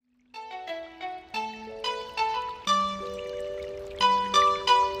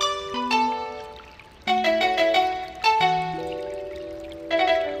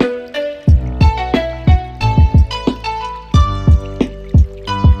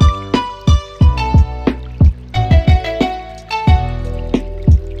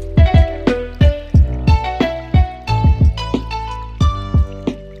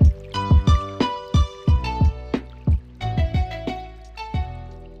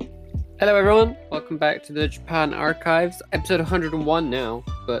Hello everyone, welcome back to the Japan Archives, episode 101 now,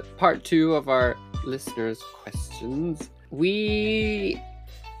 but part 2 of our listeners' questions. We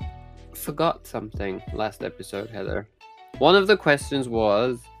forgot something last episode, Heather. One of the questions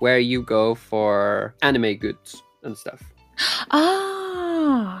was where you go for anime goods and stuff. Ah.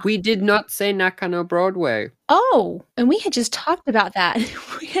 We did not say Nakano Broadway. Oh, and we had just talked about that.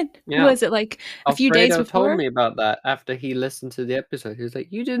 Was it like a few days Alfredo before? told me about that after he listened to the episode. He was like,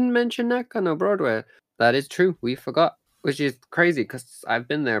 you didn't mention Nakano Broadway. That is true. We forgot, which is crazy because I've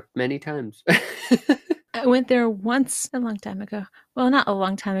been there many times. I went there once a long time ago. Well, not a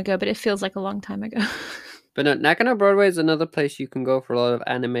long time ago, but it feels like a long time ago. But no, Nakano Broadway is another place you can go for a lot of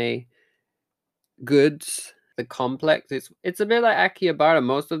anime goods. The complex, it's a bit like Akihabara.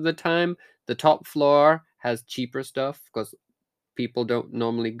 Most of the time, the top floor has cheaper stuff because people don't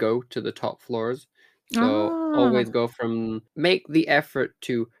normally go to the top floors. So always make the effort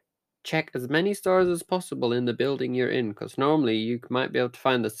to check as many stores as possible in the building you're in, because normally you might be able to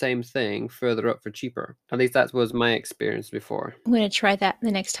find the same thing further up for cheaper. At least that was my experience before. I'm going to try that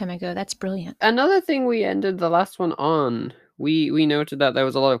the next time I go. That's brilliant. Another thing we ended the last one on, we noted that there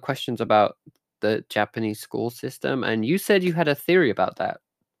was a lot of questions about the Japanese school system, and you said you had a theory about that.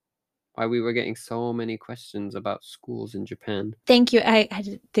 Why we were getting so many questions about schools in Japan. Thank you. I had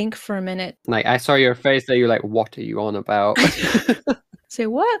to think for a minute. Like, I saw your face that you're like, what are you on about? So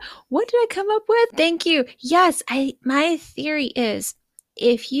what did I come up with? Thank you. Yes, my theory is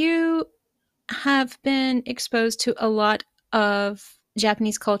if you have been exposed to a lot of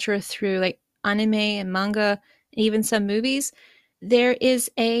Japanese culture through like anime and manga, even some movies, there is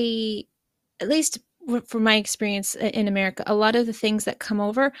at least from my experience in America, a lot of the things that come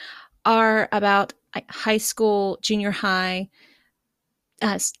over are about high school, junior high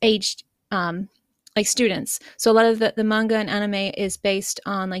aged like students. So a lot of the manga and anime is based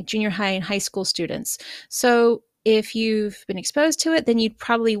on like junior high and high school students. So if you've been exposed to it, then you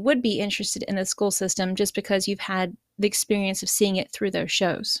probably would be interested in the school system just because you've had the experience of seeing it through those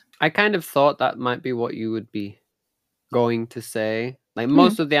shows. I kind of thought that might be what you would be going to say. Like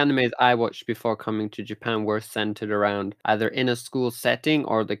most of the animes I watched before coming to Japan were centered around either in a school setting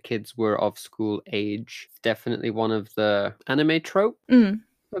or the kids were of school age. Definitely one of the anime trope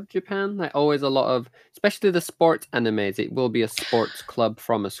of Japan. Like always a lot of, especially the sports animes, it will be a sports club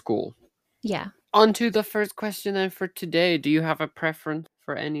from a school. Yeah. On to the first question then for today. Do you have a preference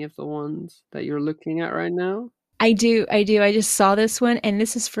for any of the ones that you're looking at right now? I do. I just saw this one, and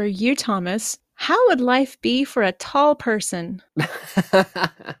this is for you, Thomas. How would life be for a tall person?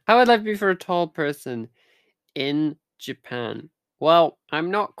 How would life be for a tall person in Japan? Well, I'm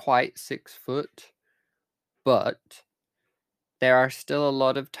not quite 6 foot, but there are still a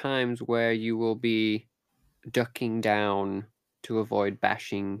lot of times where you will be ducking down to avoid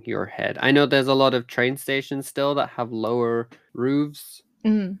bashing your head. I know there's a lot of train stations still that have lower roofs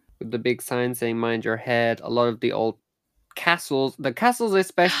with the big sign saying mind your head. A lot of the old castles, the castles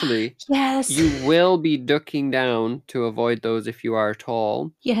especially, yes, you will be ducking down to avoid those if you are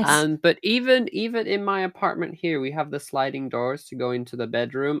tall. Yes. But even in my apartment here, we have the sliding doors to go into the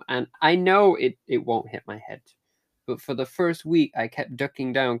bedroom, and I know it won't hit my head. But for the first week, I kept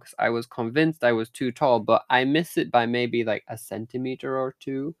ducking down because I was convinced I was too tall, but I miss it by maybe like a centimeter or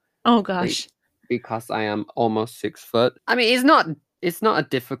two. Oh gosh. Because I am almost 6 foot. I mean, it's not a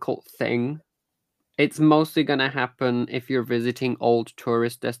difficult thing. It's mostly going to happen if you're visiting old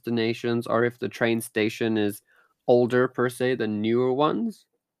tourist destinations or if the train station is older per se than newer ones.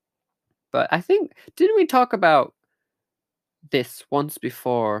 But I think, didn't we talk about this once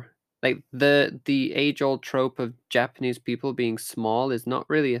before? Like the age-old trope of Japanese people being small is not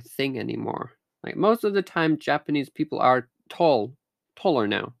really a thing anymore. Like most of the time Japanese people are taller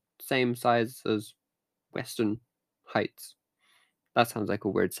now, same size as Western heights. That sounds like a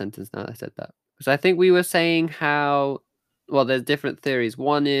weird sentence now that I said that. So I think we were saying how, well, there's different theories.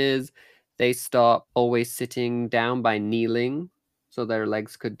 One is they stop always sitting down by kneeling so their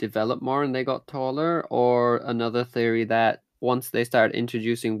legs could develop more and they got taller. Or another theory that once they started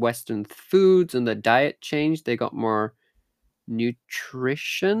introducing Western foods and the diet changed, they got more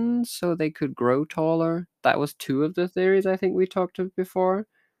nutrition so they could grow taller. That was two of the theories I think we talked of before.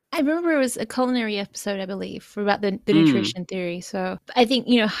 I remember it was a culinary episode, I believe, about the nutrition theory. So I think,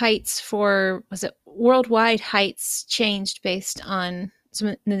 heights was it worldwide heights changed based on some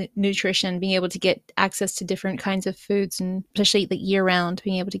of the nutrition, being able to get access to different kinds of foods, and especially like year round,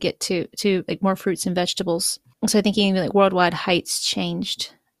 being able to get to like more fruits and vegetables. So I think even like worldwide heights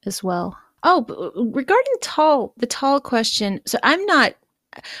changed as well. Oh, but regarding the tall question. So I'm not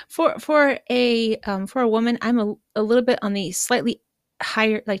for a woman. I'm a little bit on the slightly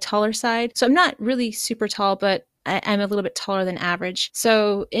higher, like taller side. So I'm not really super tall, but I'm a little bit taller than average.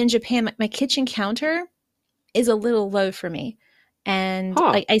 So in Japan, my kitchen counter is a little low for me, and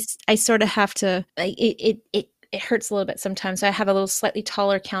Huh. like I sort of have to like it hurts a little bit sometimes. So I have a little slightly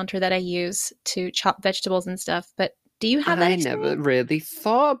taller counter that I use to chop vegetables and stuff. But do you have that I never experience? really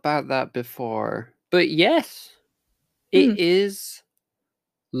thought about that before. But yes, it Mm. is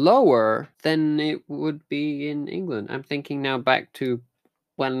lower than it would be in England. I'm thinking now back to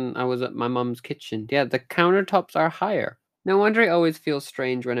when I was at my mum's kitchen. Yeah, the countertops are higher. No wonder it always feels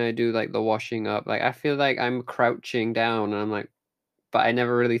strange when I do like the washing up. Like I feel like I'm crouching down and I'm like, but I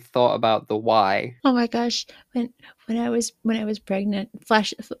never really thought about the why. Oh my gosh, when I was pregnant,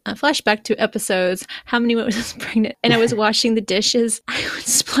 flashback to episodes. How many when I was pregnant and I was washing the dishes, I would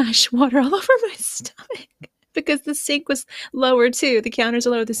splash water all over my stomach because the sink was lower too. The counters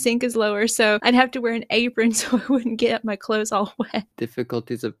are lower, the sink is lower, so I'd have to wear an apron so I wouldn't get my clothes all wet.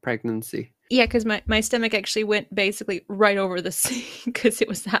 Difficulties of pregnancy. Yeah, because my stomach actually went basically right over the sink because it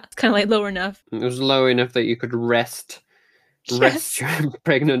was that kind of like low enough. It was low enough that you could rest Yes, your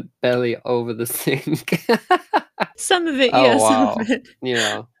pregnant belly over the sink. some of it, Oh yeah, some of wow. it.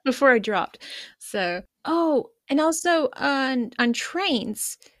 Yeah. Before I dropped. So, oh, and also on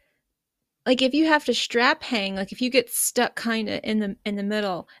trains, like if you have to strap hang, like if you get stuck kind of in the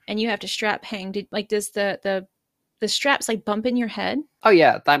middle and you have to strap hang, does the straps like bump in your head? Oh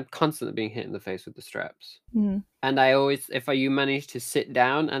yeah, I'm constantly being hit in the face with the straps. Mm. And I always, if you manage to sit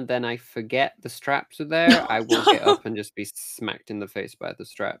down and then I forget the straps are there, I will get No, up and just be smacked in the face by the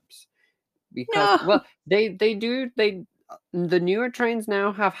straps. Because, no. well, the newer trains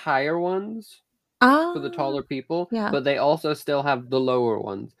now have higher ones for the Ah, taller people, yeah. but they also still have the lower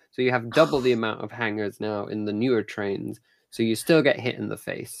ones. So you have double the amount of hangers now in the newer trains. So you still get hit in the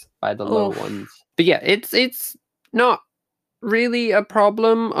face by the low Oh, ones. But yeah, it's not really a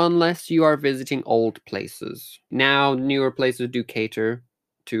problem unless you are visiting old places. Now, newer places do cater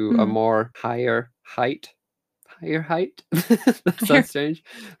to a mm. more higher height. Higher height? That sounds strange,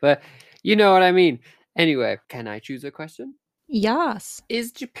 but you know what I mean. Anyway, can I choose a question? Yes.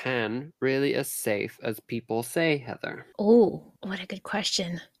 Is Japan really as safe as people say, Heather? Oh, what a good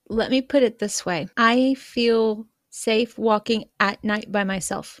question. Let me put it this way. I feel safe walking at night by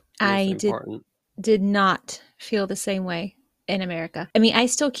myself. That's I important. did not feel the same way in America. I mean, I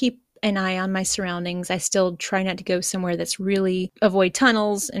still keep an eye on my surroundings. I still try not to go somewhere that's really avoid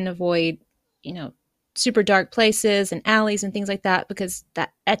tunnels and avoid, you know, super dark places and alleys and things like that because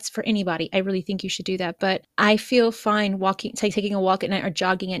that's for anybody. I really think you should do that. But I feel fine taking a walk at night or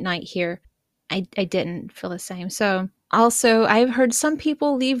jogging at night here. I didn't feel the same. So also I've heard some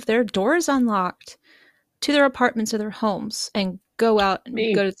people leave their doors unlocked to their apartments or their homes and go out and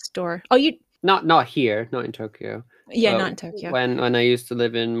Me, go to the store. Oh, you not here, not in Tokyo, yeah, but not in Tokyo. when I used to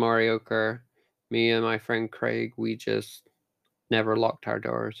live in Morioka, me and my friend Craig, we just never locked our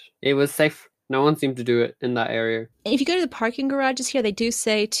doors. It was safe. No one seemed to do it in that area. If you go to the parking garages here, they do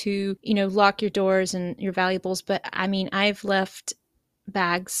say to, lock your doors and your valuables. But I mean, I've left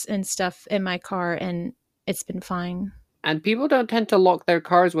bags and stuff in my car and it's been fine. And people don't tend to lock their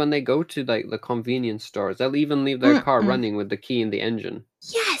cars when they go to like the convenience stores. They'll even leave their car Mm-mm. running with the key in the engine.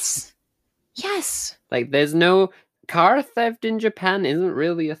 Yes. Yes. Like there's no car theft in Japan isn't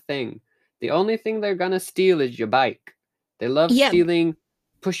really a thing. The only thing they're gonna steal is your bike. They love Yeah. stealing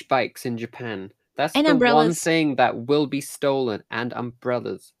push bikes in Japan. That's And the one umbrellas. thing that will be stolen, and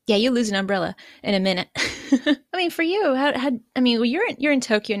umbrellas. Yeah, you lose an umbrella in a minute. I mean, for you, I mean, well, you're in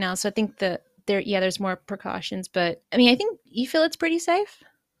Tokyo now, so I think that there's more precautions. But I mean, I think you feel it's pretty safe.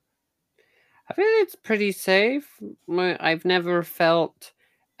 I feel it's pretty safe. I've never felt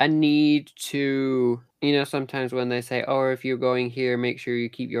a need to, sometimes when they say, oh, if you're going here, make sure you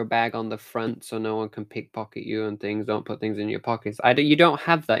keep your bag on the front so no one can pickpocket you and things. Don't put things in your pockets. You don't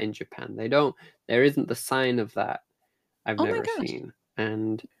have that in Japan. There isn't the sign of that I've Oh my never gosh. seen.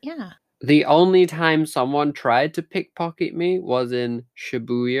 And Yeah. the only time someone tried to pickpocket me was in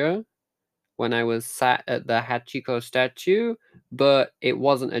Shibuya when I was sat at the Hachiko statue, but it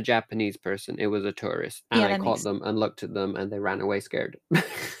wasn't a Japanese person, it was a tourist. And Yeah, I that caught makes. them and looked at them and they ran away scared.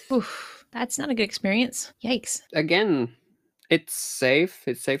 Oof, that's not a good experience. Yikes. Again, it's safe.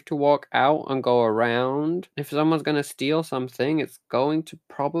 It's safe to walk out and go around. If someone's going to steal something, it's going to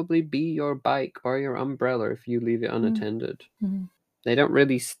probably be your bike or your umbrella if you leave it unattended. Mm-hmm. They don't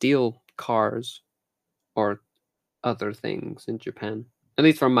really steal cars or other things in Japan, at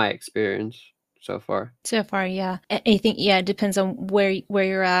least from my experience so far. So far, yeah. I think yeah, it depends on where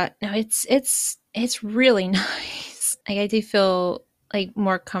you're at. No, it's really nice. Like I do feel like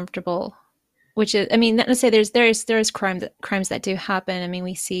more comfortable which is, I mean, not to say there's crimes that do happen. I mean,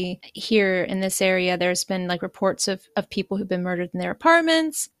 we see here in this area, there's been like reports of people who've been murdered in their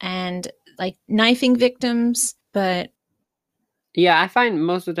apartments and like knifing victims, but Yeah, I find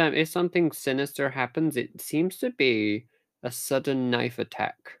most of the time if something sinister happens, it seems to be a sudden knife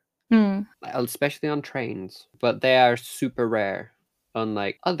attack, hmm, especially on trains. But they are super rare,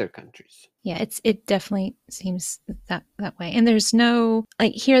 unlike other countries. yeah, it definitely seems that way. And there's no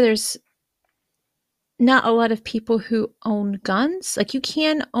like here, there's not a lot of people who own guns. Like you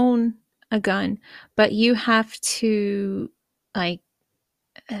can own a gun, but you have to like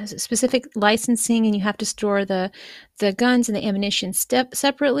specific licensing, and you have to store the guns and the ammunition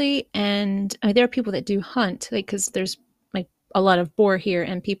separately. And I mean, there are people that do hunt, like because there's like a lot of boar here,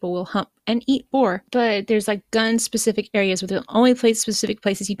 and people will hunt and eat boar. But there's like gun specific areas where the only specific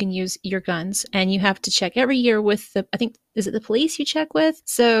places you can use your guns, and you have to check every year with the, I think, is it the police you check with?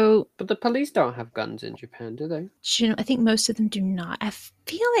 So But the police don't have guns in Japan, do they? I think most of them do not. I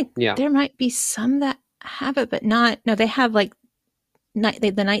feel like Yeah. there might be some that have it, but not. No, they have like the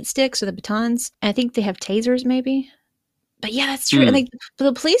nightsticks or the batons. I think they have tasers, maybe. But yeah, that's true. And like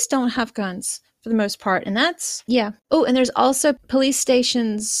the police don't have guns for the most part, and that's yeah. Oh, and there's also police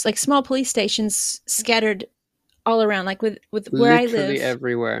stations, like small police stations, scattered all around. Like with where I Literally live,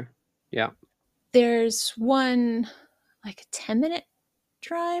 everywhere. Yeah. there's one like a 10-minute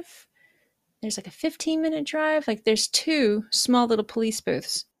drive. There's like a 15-minute drive. Like there's two small little police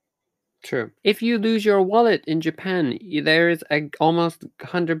booths. True. If you lose your wallet in Japan, there is a almost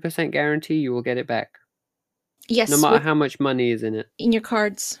 100% guarantee you will get it back. No Yes, matter how much money is in it. in your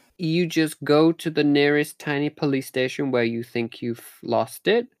cards. You just go to the nearest tiny police station where you think you've lost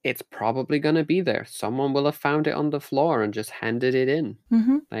it. It's probably going to be there. Someone will have found it on the floor and just handed it in.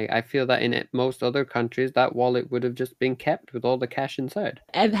 Mm-hmm. Like, I feel that in most other countries, that wallet would have just been kept with all the cash inside.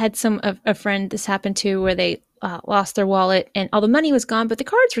 I've had a friend this happened to where they lost their wallet and all the money was gone, but the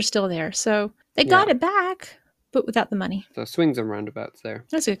cards were still there. So they got it back, but without the money. So swings and roundabouts there.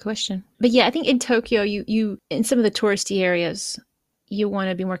 That's a good question. But yeah, I think in Tokyo, you in some of the touristy areas, you want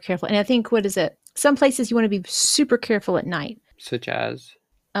to be more careful. And I think, what is it? Some places you want to be super careful at night. Such as?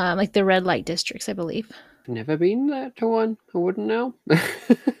 Like the red light districts, I believe. Never been there to one. I wouldn't know.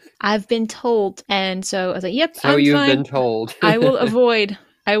 I've been told. And so I was like, yep, so you've been told. I will avoid.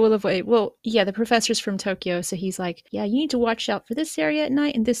 Well, yeah, the professor's from Tokyo, so he's like, yeah, you need to watch out for this area at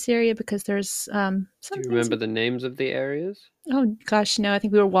night and this area because there's Do you remember the names of the areas? Oh gosh, no, I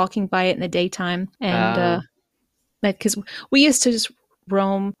think we were walking by it in the daytime, and like because we used to just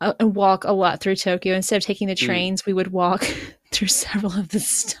roam and walk a lot through Tokyo. Instead of taking the trains, we would walk through several of the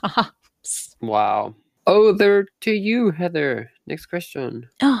stops. Wow. Oh, they're to you, Heather. Next question.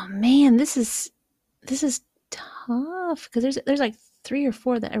 Oh man, this is tough because there's like 3 or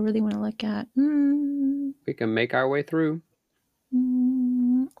 4 that I really want to look at. We can make our way through.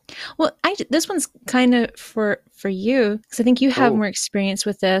 Well, this one's kind of for you because I think you have more experience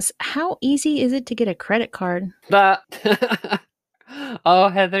with this. How easy is it to get a credit card? Oh,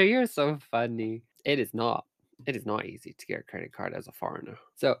 Heather, you're so funny. It is not easy to get a credit card as a foreigner.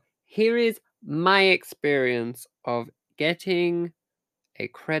 So here is my experience of getting a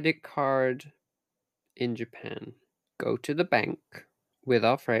credit card in Japan. Go to the bank with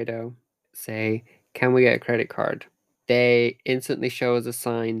Alfredo, say, can we get a credit card? They instantly show us a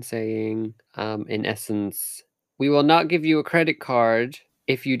sign saying, in essence, we will not give you a credit card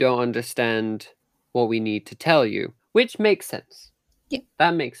if you don't understand what we need to tell you, which makes sense. Yeah.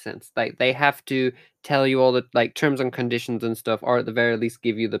 That makes sense. Like they have to tell you all the like terms and conditions and stuff, or at the very least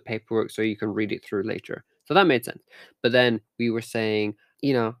give you the paperwork so you can read it through later. So that made sense. But then we were saying,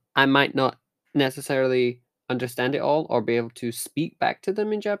 I might not necessarily understand it all or be able to speak back to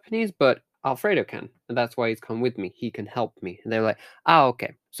them in Japanese, but Alfredo can, and that's why he's come with me. He can help me. And they're like,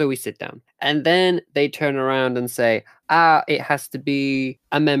 okay. So we sit down, and then they turn around and say, it has to be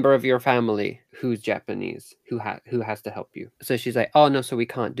a member of your family who's Japanese who has to help you. So she's like, oh no, so we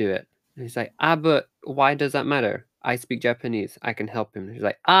can't do it. And he's like, but why does that matter? I speak Japanese. I can help him. And she's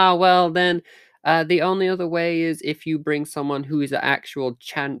like, well then, the only other way is if you bring someone who is an actual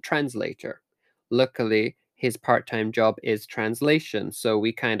translator. Luckily, his part-time job is translation, so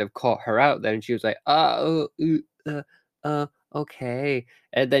we kind of caught her out there, and she was like, okay.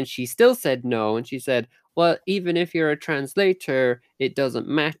 And then she still said no, and she said, well, even if you're a translator, it doesn't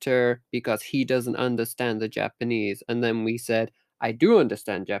matter because he doesn't understand the Japanese. And then we said, I do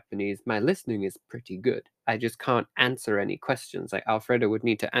understand Japanese. My listening is pretty good. I just can't answer any questions. Like Alfredo would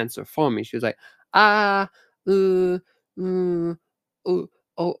need to answer for me. She was like,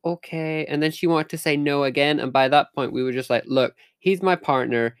 oh, okay. And then she wanted to say no again. And by that point, we were just like, look, he's my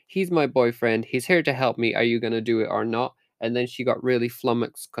partner. He's my boyfriend. He's here to help me. Are you going to do it or not? And then she got really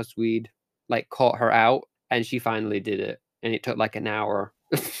flummoxed because we'd like caught her out and she finally did it. And it took like an hour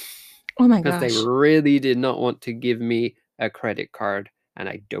Oh my because they gosh. really did not want to give me a credit card. And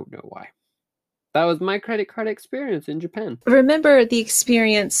I don't know why. That was my credit card experience in Japan. Remember the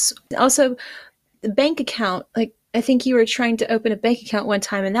experience. Also, the bank account. Like, I think you were trying to open a bank account one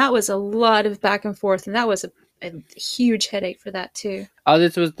time, and that was a lot of back and forth, and that was a huge headache for that too. Oh,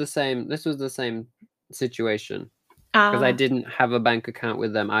 this was the same. This was the same situation. Because I Ah, didn't have a bank account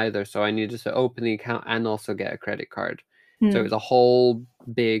with them either, so I needed to open the account and also get a credit card. So it hmm. was a whole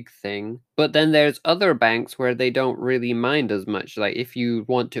big thing. But then there's other banks where they don't really mind as much. Like if you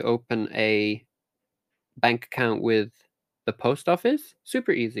want to open a bank account with the post office,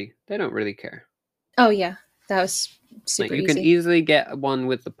 super easy. They don't really care. Oh yeah, that was Like super you can easy. easily get one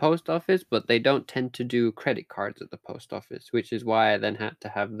with the post office, but they don't tend to do credit cards at the post office, which is why I then had to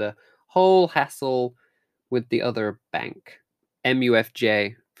have the whole hassle with the other bank.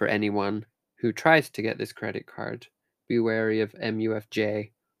 MUFJ for anyone who tries to get this credit card. Be wary of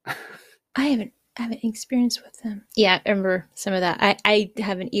MUFJ. I haven't experienced with them. Yeah, I remember some of that. I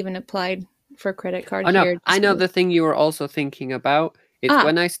haven't even applied for a credit card Oh no, here I just know because. the thing you were also thinking about. It's Ah,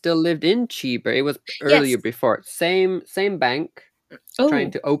 when I still lived in Chiba. It was yes. earlier before. Same bank, trying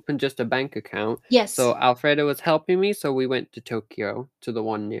Oh, to open just a bank account. yes. So Alfredo was helping me, so we went to Tokyo to the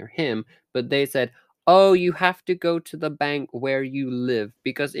one near him. But they said, "Oh, you have to go to the bank where you live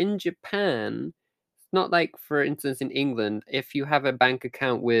because in Japan, not like for instance in England, if you have a bank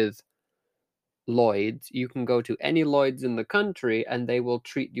account with Lloyds, you can go to any Lloyds in the country and they will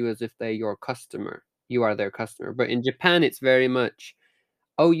treat you as if they're your customer. You are their customer. But in Japan, it's very much,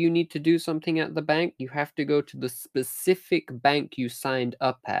 oh, you need to do something at the bank. You have to go to the specific bank you signed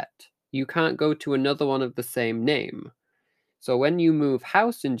up at. You can't go to another one of the same name. So when you move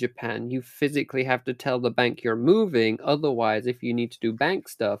house in Japan, you physically have to tell the bank you're moving. Otherwise, if you need to do bank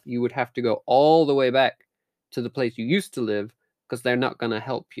stuff, you would have to go all the way back to the place you used to live because they're not going to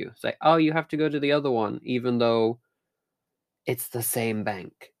help you. Say, oh, you have to go to the other one, even though it's the same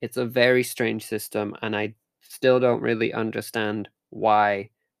bank. It's a very strange system, and I still don't really understand why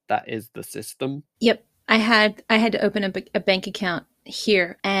that is the system. Yep. I had to open a bank account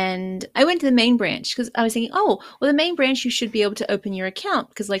here, and I went to the main branch because I was thinking, oh, well, the main branch you should be able to open your account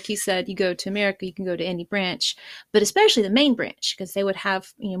because, like you said, you go to America, you can go to any branch, but especially the main branch because they would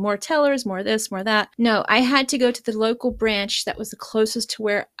have more tellers, more this, more that. No, I had to go to the local branch that was the closest to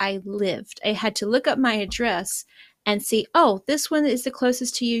where I lived. I had to look up my address and see, oh, this one is the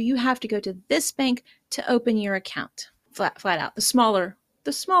closest to you. You have to go to this bank to open your account. Flat out, the smaller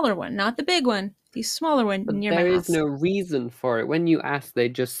one, not the big one, the smaller one But near my there is house. no reason for it. When you ask, they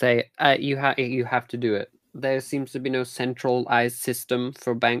just say, you have to do it." There seems to be no centralized system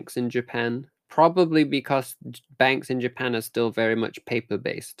for banks in Japan. Probably because banks in Japan are still very much paper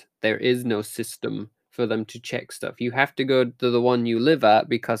based. There is no system for them to check stuff. You have to go to the one you live at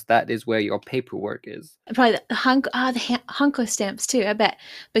because that is where your paperwork is. Probably the Hunko stamps too, I bet,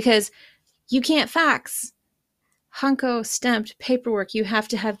 because you can't fax Hunko stamped paperwork. You have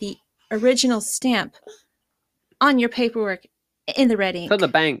to have the original stamp on your paperwork in the red ink. For the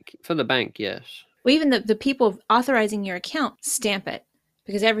bank, yes. Well, even the people authorizing your account stamp it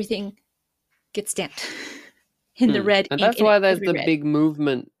because everything gets stamped in the Hmm. red And ink, that's and it why there's should be the red. big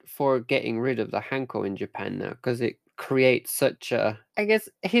movement for getting rid of the Hanko in Japan now, because it creates such a. I guess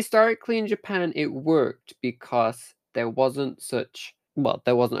historically in Japan it worked because there wasn't such. Well,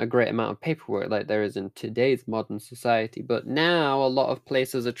 there wasn't a great amount of paperwork like there is in today's modern society, but now a lot of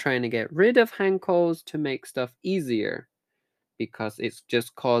places are trying to get rid of Hankos to make stuff easier because it's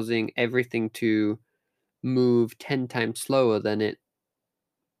just causing everything to move 10 times slower than it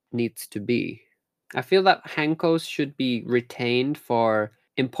needs to be. I feel that Hankos should be retained for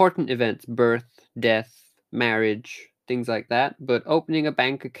important events, birth, death, marriage, things like that. But opening a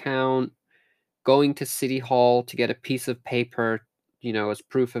bank account, going to City Hall to get a piece of paper, as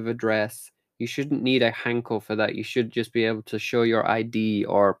proof of address, you shouldn't need a Hanko for that. You should just be able to show your ID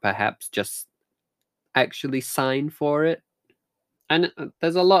or perhaps just actually sign for it. And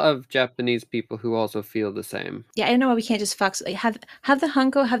there's a lot of Japanese people who also feel the same. Yeah, I don't know why we can't just fax. Like, have the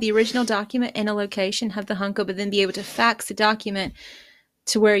Hunko have the original document in a location, have the Hunko, but then be able to fax the document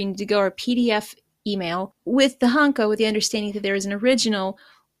to where you need to go, or PDF email with the Hanko, with the understanding that there is an original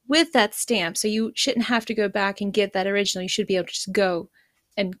with that stamp. So you shouldn't have to go back and get that original. You should be able to just go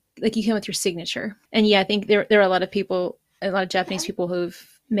and like you can with your signature. And yeah, I think there are a lot of people, a lot of Japanese people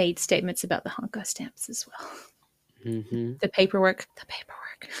who've made statements about the Hanko stamps as well. Mm-hmm. The paperwork.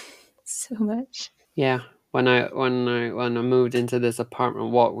 So much. Yeah. When I moved into this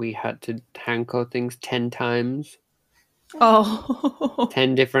apartment, we had to hand code things 10 times. Oh.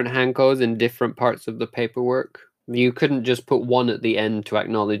 10 different hand codes in different parts of the paperwork. You couldn't just put one at the end to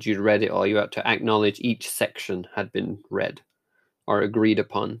acknowledge you'd read it all. You had to acknowledge each section had been read or agreed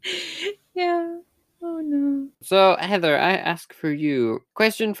upon. Yeah. Oh no. So, Heather, I ask for you.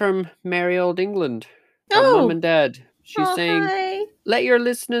 Question from Merry Old England, from Mum Oh. and Dad. She's Oh, saying, hi. let your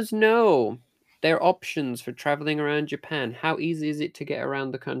listeners know their options for traveling around Japan. How easy is it to get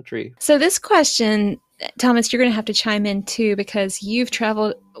around the country? So this question, Thomas, you're going to have to chime in too because you've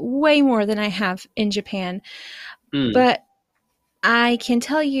traveled way more than I have in Japan. Mm. But I can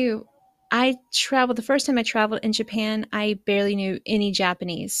tell you, the first time I traveled in Japan, I barely knew any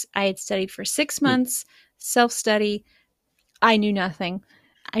Japanese. I had studied for 6 months, self study. I knew nothing.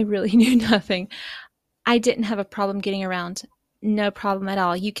 I really knew nothing. I didn't have a problem getting around. No problem at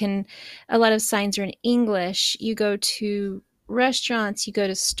all. A lot of signs are in English. You go to restaurants, you go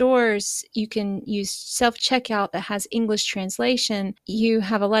to stores, you can use self checkout that has English translation. You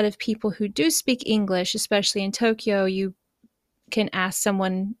have a lot of people who do speak English, especially in Tokyo. You can ask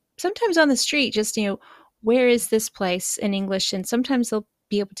someone sometimes on the street, just, where is this place in English? And sometimes they'll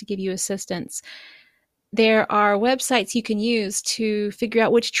be able to give you assistance. There are websites you can use to figure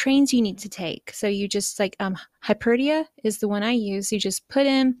out which trains you need to take. So you just Hyperdia is the one I use. You just put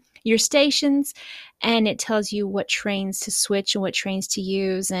in your stations and it tells you what trains to switch and what trains to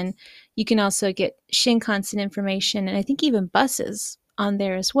use. And you can also get Shinkansen information and I think even buses on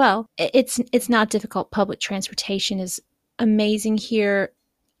there as well. It's not difficult. Public transportation is amazing here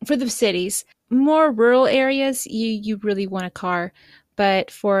for the cities. More rural areas, you really want a car.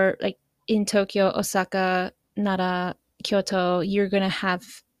 But for like in Tokyo, Osaka, Nara, Kyoto, you're going to have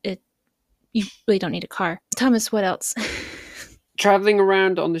it. You really don't need a car. Thomas, what else? Traveling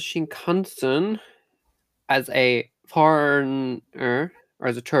around on the Shinkansen as a foreigner or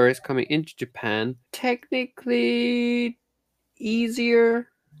as a tourist coming into Japan, technically easier,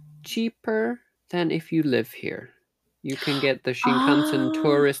 cheaper than if you live here. You can get the Shinkansen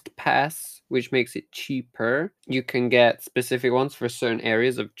tourist pass, which makes it cheaper. You can get specific ones for certain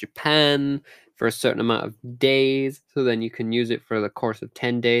areas of Japan for a certain amount of days. So then you can use it for the course of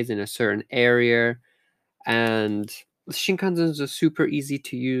 10 days in a certain area. And the Shinkansens are super easy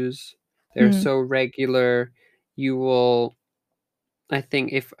to use. They're so regular. You will, I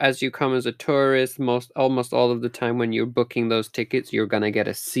think, if as you come as a tourist, almost all of the time when you're booking those tickets, you're gonna get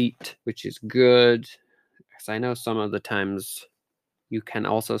a seat, which is good. Because I know some of the times you can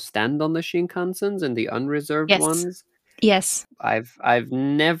also stand on the Shinkansens and the unreserved Yes. ones. Yes. I've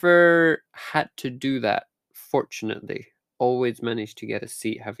never had to do that, fortunately. Always managed to get a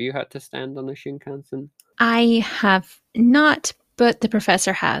seat. Have you had to stand on the Shinkansen? I have not, but the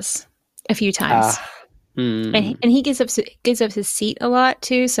professor has a few times. And he gives up his seat a lot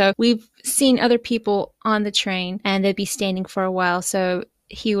too. So we've seen other people on the train and they'd be standing for a while. So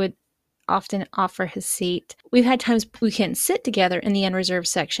he would often offer his seat. We've had times we couldn't sit together in the unreserved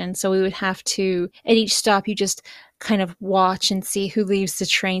section. So we would have to, at each stop, you just kind of watch and see who leaves the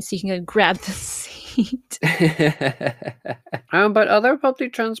train so you can go grab the seat. But other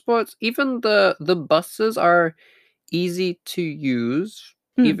public transports, even the buses are easy to use,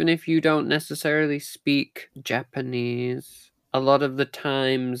 even if you don't necessarily speak Japanese. A lot of the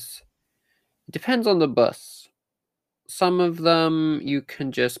times, it depends on the bus. Some of them you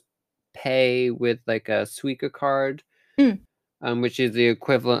can just pay with like a Suica card, which is the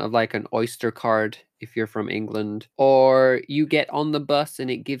equivalent of like an Oyster card if you're from England. Or you get on the bus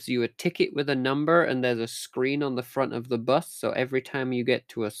and it gives you a ticket with a number and there's a screen on the front of the bus. So every time you get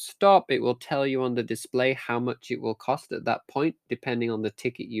to a stop, it will tell you on the display how much it will cost at that point, depending on the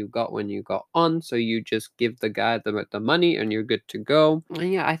ticket you got when you got on. So you just give the guy the money and you're good to go.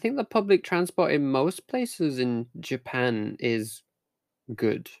 And yeah, I think the public transport in most places in Japan is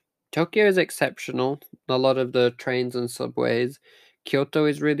good. Tokyo is exceptional. A lot of the trains and subways. Kyoto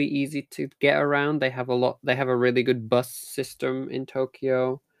is really easy to get around. They have a really good bus system in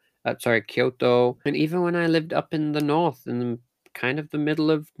Tokyo. Kyoto. And even when I lived up in the north, in kind of the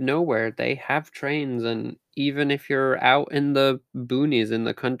middle of nowhere, they have trains. And even if you're out in the boonies in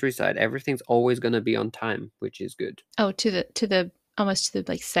the countryside, everything's always going to be on time, which is good. Oh, to the almost to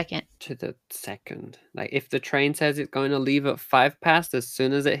the second. To the second. Like if the train says it's going to leave at 5 past, as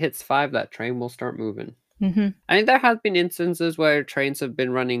soon as it hits 5, that train will start moving. I mean, there have been instances where trains have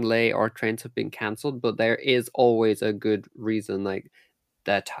been running late or trains have been cancelled, but there is always a good reason, like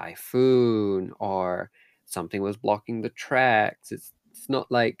the typhoon or something was blocking the tracks. It's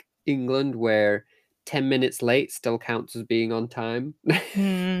not like England where 10 minutes late still counts as being on time.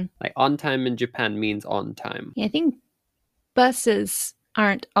 Hmm. Like on time in Japan means on time. Yeah, I think buses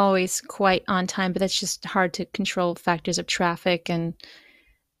aren't always quite on time, but that's just hard to control factors of traffic and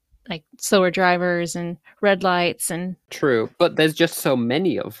like slower drivers and red lights and True, but there's just so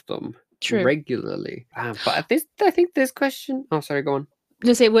many of them true. regularly. But I think this question. Oh, sorry, go on.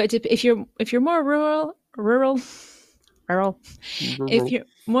 Just say what if you're more rural, if you're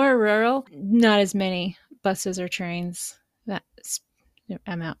more rural, not as many buses or trains. That's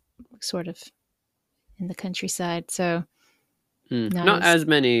I'm out sort of in the countryside, so Not as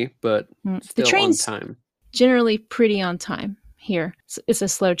many, but the still on train's time. generally pretty on time here. It's a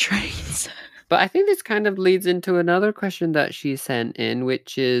slow train. So. But I think this kind of leads into another question that she sent in,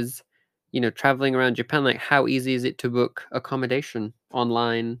 which is, traveling around Japan, like how easy is it to book accommodation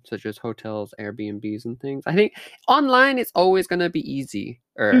online, such as hotels, Airbnbs, and things? I think online it's always going to be easy.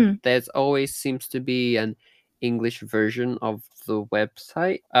 There's always seems to be an English version of the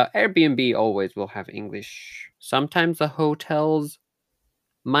website. Airbnb always will have English. Sometimes the hotels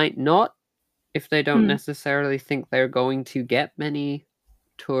might not, if they don't necessarily think they're going to get many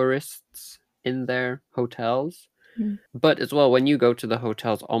tourists in their hotels. But as well, when you go to the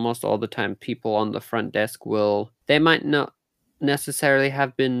hotels, almost all the time, people on the front desk they might not necessarily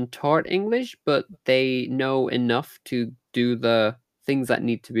have been taught English, but they know enough to do the things that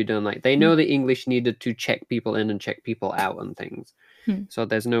need to be done. Like they know the English needed to check people in and check people out and things. So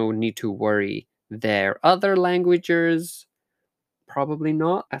there's no need to worry there. Other languages, probably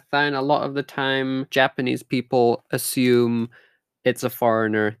not. I find a lot of the time Japanese people assume it's a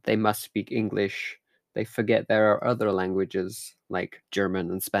foreigner, they must speak English. They forget there are other languages like German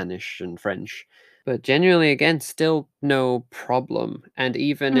and Spanish and French. But generally, again, still no problem. And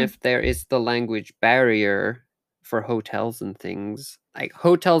even if there is the language barrier for hotels and things, like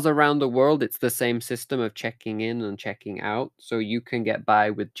hotels around the world, it's the same system of checking in and checking out. So you can get by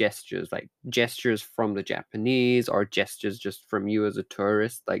with gestures, like gestures from the Japanese or gestures just from you as a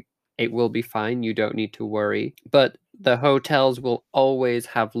tourist. Like it will be fine. You don't need to worry. But the hotels will always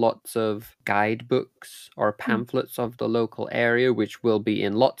have lots of guidebooks or pamphlets of the local area, which will be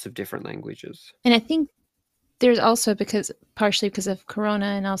in lots of different languages. And I think there's also partially because of Corona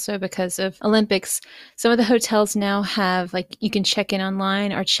and also because of Olympics, some of the hotels now have like you can check in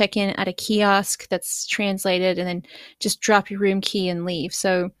online or check in at a kiosk that's translated and then just drop your room key and leave.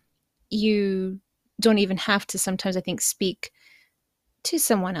 So you don't even have to sometimes, I think, speak to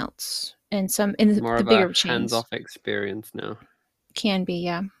someone else. And some in More the of bigger a chains hands-off experience now. can be,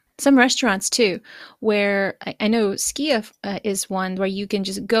 yeah. Some restaurants too, where I know Skia is one where you can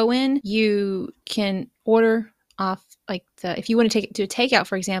just go in, you can order off like if you want to take it to a takeout,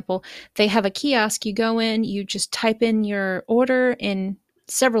 for example, they have a kiosk. You go in, you just type in your order in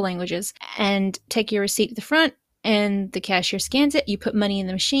several languages and take your receipt at the front, and the cashier scans it. You put money in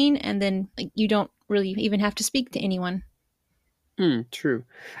the machine, and then you don't really even have to speak to anyone. True.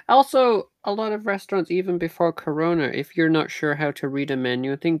 Also, a lot of restaurants, even before Corona, if you're not sure how to read a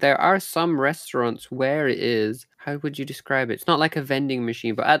menu, I think there are some restaurants where it is, how would you describe it? It's not like a vending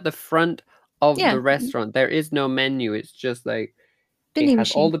machine, but at the front of Yeah, the restaurant, there is no menu. It's just like, it vending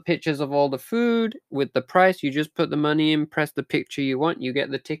has all machine. the pictures of all the food with the price. You just put the money in, press the picture you want, you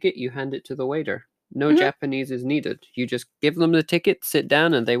get the ticket, you hand it to the waiter. No Japanese is needed. You just give them the ticket, sit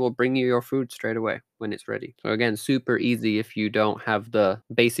down, and they will bring you your food straight away when it's ready. So again, super easy if you don't have the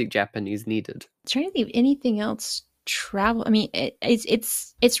basic Japanese needed. Trying to think of anything else. Travel. I mean,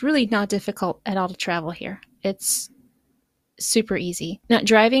 it's really not difficult at all to travel here. It's super easy. Now,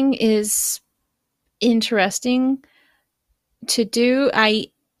 driving is interesting to do. I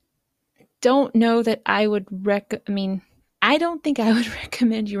don't know that I would I don't think I would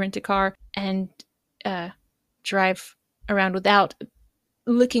recommend you rent a car and drive around without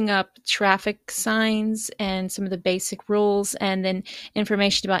looking up traffic signs and some of the basic rules and then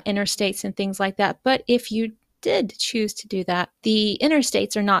information about interstates and things like that. But if you did choose to do that, the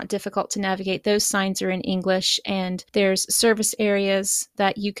interstates are not difficult to navigate. Those signs are in English, and there's service areas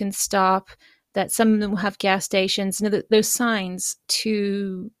that you can stop, that some of them will have gas stations. And those signs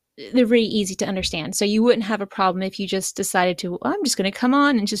they're really easy to understand. So you wouldn't have a problem if you just decided to, well, I'm just going to come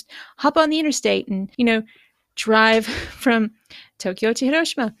on and just hop on the interstate and, drive from Tokyo to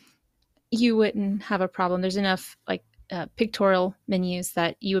Hiroshima. You wouldn't have a problem. There's enough pictorial menus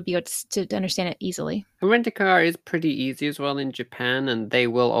that you would be able to understand it easily. A rent-a-car is pretty easy as well in Japan, and they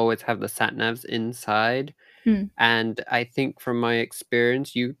will always have the sat-navs inside. And I think from my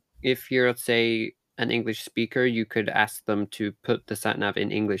experience, if you're, say, an English speaker, you could ask them to put the sat nav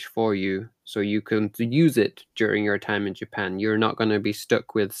in English for you so you can use it during your time in Japan. You're not going to be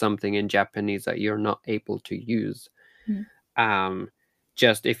stuck with something in Japanese that you're not able to use.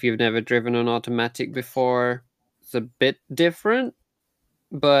 Just if you've never driven an automatic before, it's a bit different,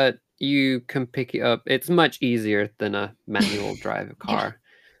 but you can pick it up. It's much easier than a manual drive car.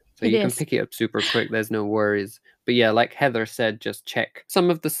 So it you can is. pick it up super quick. There's no worries. But yeah, like Heather said, just check some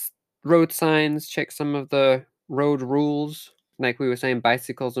of the road signs, check some of the road rules. Like we were saying,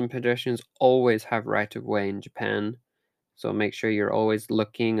 bicycles and pedestrians always have right of way in Japan. So make sure you're always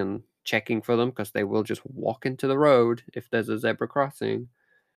looking and checking for them because they will just walk into the road if there's a zebra crossing.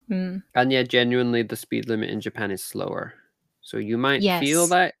 And yeah, genuinely, the speed limit in Japan is slower. So you might feel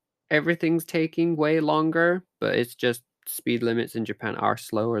that everything's taking way longer, but it's just speed limits in Japan are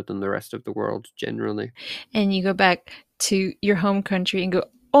slower than the rest of the world generally. And you go back to your home country and go,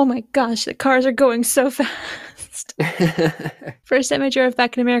 oh my gosh, the cars are going so fast. First time I drove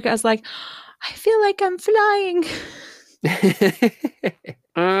back in America, I was like, I feel like I'm flying.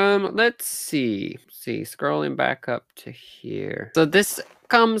 Let's see. Scrolling back up to here. So this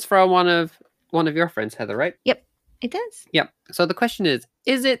comes from one of your friends, Heather, right? Yep, it does. Yep. So the question is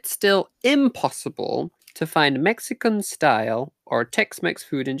it still impossible to find Mexican style or Tex-Mex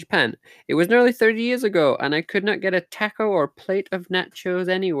food in Japan? It was nearly 30 years ago, and I could not get a taco or plate of nachos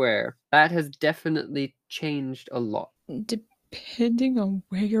anywhere. That has definitely changed a lot. Depending on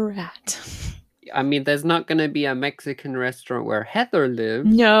where you're at. I mean, there's not going to be a Mexican restaurant where Heather lives.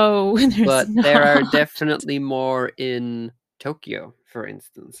 No, but not. There are definitely more in Tokyo, for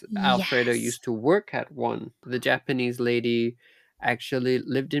instance. Yes. Alfredo used to work at one. The Japanese lady actually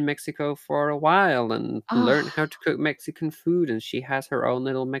lived in Mexico for a while and learned how to cook Mexican food, and she has her own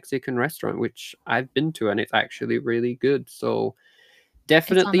little Mexican restaurant, which I've been to, and it's actually really good. So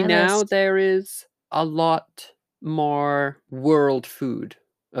definitely now there is a lot more world food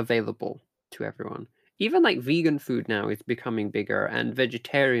available to everyone. Even like vegan food now is becoming bigger, and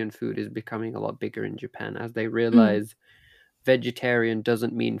vegetarian food is becoming a lot bigger in Japan as they realize vegetarian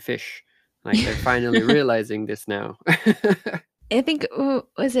doesn't mean fish. Like they're finally realizing this now. I think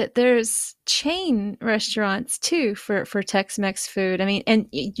there's chain restaurants too for Tex-Mex food. I mean, and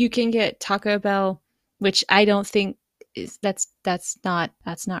you can get Taco Bell, which I don't think is that's not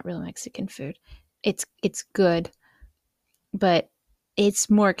real Mexican food. It's good, but it's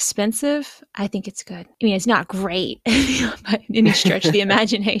more expensive. I think it's good. I mean, it's not great by any stretch of the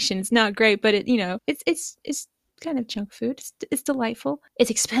imagination. It's not great, but it's kind of junk food. It's delightful. It's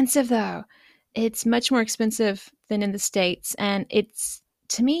expensive though. It's much more expensive than in the States, and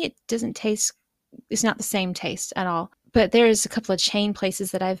to me it doesn't taste. It's not the same taste at all. But there's a couple of chain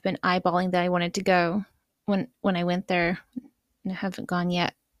places that I've been eyeballing that I wanted to go when I went there. I haven't gone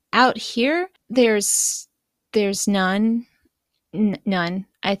yet. Out here, there's none. None.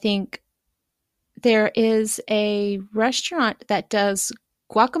 I think there is a restaurant that does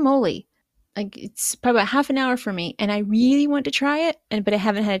guacamole. Like it's probably about half an hour for me, and I really want to try it, but I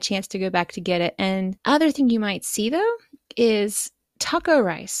haven't had a chance to go back to get it. And other thing you might see though is taco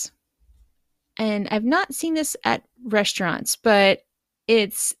rice. And I've not seen this at restaurants, but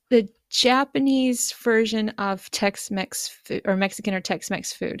it's the Japanese version of Tex-Mex food, or Mexican or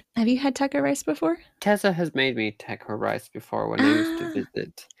Tex-Mex food. Have you had taco rice before? Tessa has made me taco rice before when I used to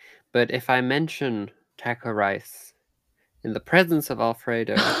visit. But if I mention taco rice in the presence of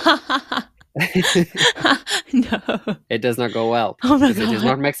Alfredo, no, it does not go well. Oh my God. It is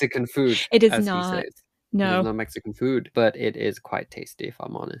not Mexican food. It is not. No, it is not Mexican food, but it is quite tasty, if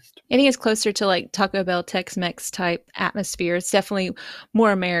I'm honest. I think it's closer to like Taco Bell Tex-Mex type atmosphere. It's definitely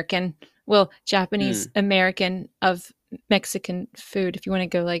more American. Well, Japanese American of Mexican food, if you want to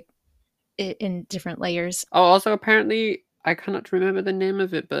go like in different layers. Oh, also apparently, I cannot remember the name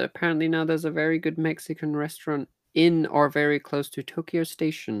of it, but apparently now there's a very good Mexican restaurant in or very close to Tokyo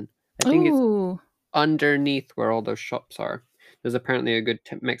Station. I think it's underneath where all those shops are. There's apparently a good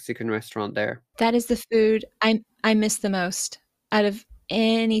Mexican restaurant there. That is the food I miss the most out of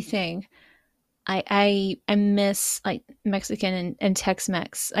anything. I miss like Mexican and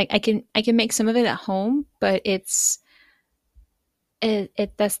Tex-Mex. Like I can make some of it at home, but that's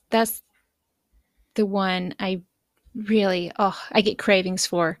the one I really I get cravings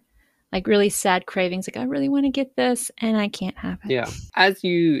for. Like really sad cravings. Like I really want to get this and I can't have it. Yeah. As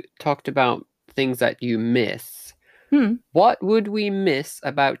you talked about things that you miss, what would we miss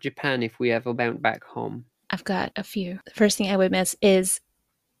about Japan if we ever went back home? I've got a few. The first thing I would miss is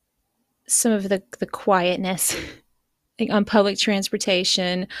some of the quietness like on public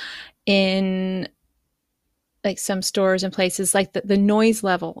transportation, in like some stores and places. Like the noise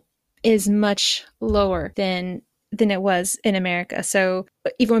level is much lower than it was in America. So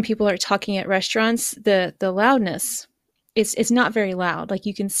even when people are talking at restaurants, the loudness it's not very loud. Like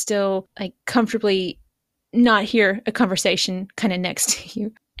you can still like comfortably not hear a conversation kind of next to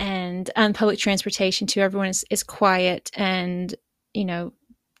you. And on public transportation too, everyone is quiet and, you know,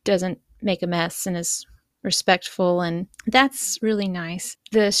 doesn't make a mess and is respectful, and that's really nice.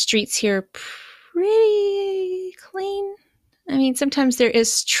 The streets here are pretty clean. I mean, sometimes there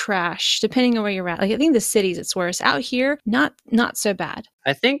is trash depending on where you're at. Like I think the cities it's worse. Out here, not so bad.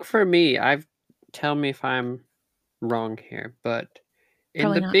 I think for me, tell me if I'm wrong here, but in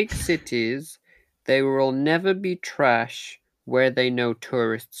Probably the not. big cities, there will never be trash where they know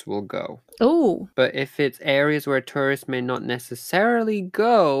tourists will go. Oh, But if it's areas where tourists may not necessarily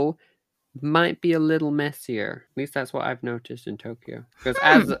go, might be a little messier. At least that's what I've noticed in Tokyo. Because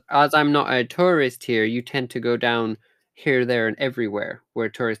as I'm not a tourist here, you tend to go down here, there, and everywhere where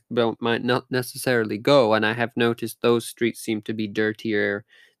tourists might not necessarily go. And I have noticed those streets seem to be dirtier.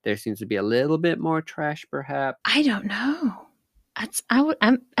 There seems to be a little bit more trash, perhaps. I don't know. I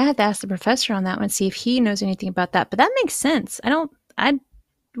have to ask the professor on that one, see if he knows anything about that. But that makes sense. I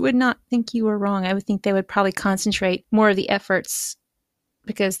would not think you were wrong. I would think they would probably concentrate more of the efforts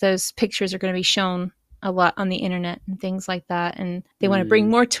because those pictures are going to be shown a lot on the internet and things like that. And they want to bring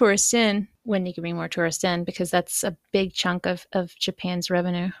more tourists in when you can bring more tourists in, because that's a big chunk of Japan's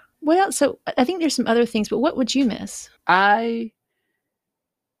revenue. What else? So I think there's some other things, but what would you miss? I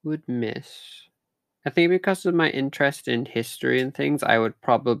would miss. I think because of my interest in history and things, I would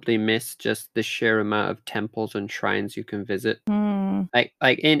probably miss just the sheer amount of temples and shrines you can visit. Like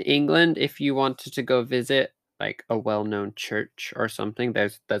in England, if you wanted to go visit like a well-known church or something,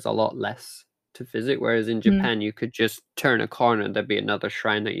 there's a lot less to visit. Whereas in Japan, you could just turn a corner and there'd be another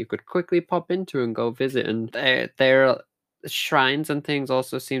shrine that you could quickly pop into and go visit. And there shrines and things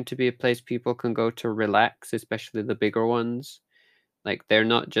also seem to be a place people can go to relax, especially the bigger ones. Like they're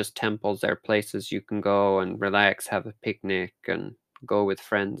not just temples, they're places you can go and relax, have a picnic and go with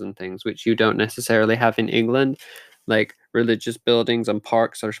friends and things, which you don't necessarily have in England. Like religious buildings and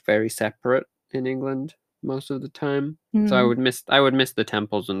parks are very separate in England most of the time. So I would miss the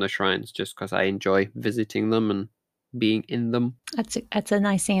temples and the shrines just because I enjoy visiting them and being in them. That's a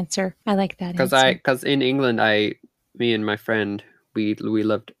nice answer. I like that answer. Because in England, me and my friend, we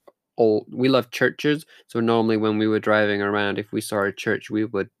loved churches. So normally when we were driving around, if we saw a church, we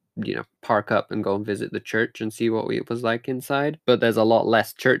would, park up and go and visit the church and see what it was like inside. But there's a lot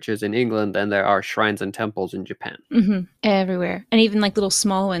less churches in England than there are shrines and temples in Japan. Everywhere, and even like little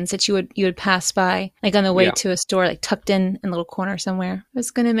small ones that you would pass by, like on the way to a store, like tucked in a little corner somewhere. I was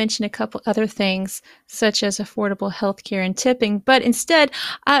going to mention a couple other things, such as affordable healthcare and tipping, but instead,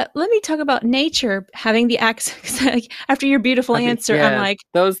 let me talk about nature having the access. Like, after your beautiful answer, I'm like,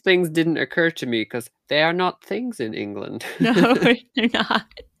 those things didn't occur to me because they are not things in England. No, they're not.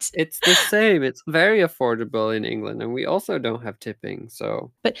 It's the same. It's very affordable in England, and we also don't have tipping.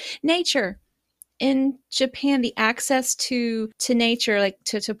 So, but nature in Japan, the access to nature, like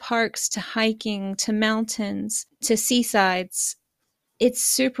to parks, to hiking, to mountains, to seasides, it's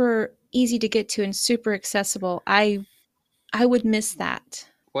super easy to get to and super accessible. I would miss that.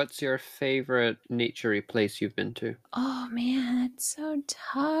 What's your favorite naturey place you've been to? Oh man, it's so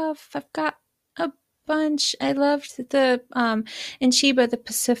tough. I've got a bunch. I loved the in Chiba, the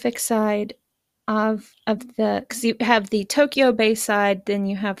Pacific side of the, because you have the Tokyo Bay side, then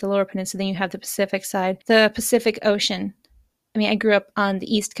you have the Lower Peninsula, then you have the Pacific side, the Pacific Ocean. I mean, I grew up on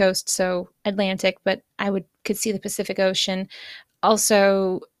the East Coast, so Atlantic, but I could see the Pacific Ocean.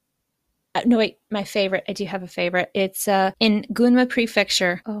 Also, no wait, my favorite. I do have a favorite. It's in Gunma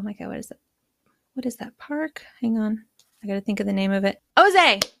Prefecture. Oh my god, what is that? What is that park? Hang on, I got to think of the name of it.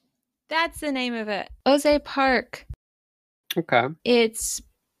 Ozai. That's the name of it. Ozai Park. Okay. It's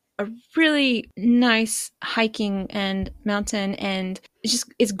a really nice hiking and mountain, and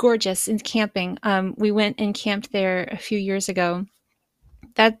it's gorgeous in camping. We went and camped there a few years ago.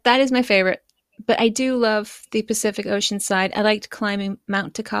 That is my favorite. But I do love the Pacific Ocean side. I liked climbing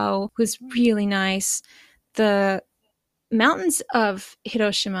Mount Takao. It was really nice. The mountains of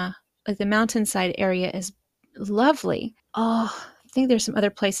Hiroshima, like the mountainside area, is lovely. Oh, I think there's some other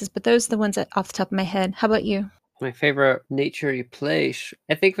places, but those are the ones that off the top of my head. How about you? My favorite naturey place,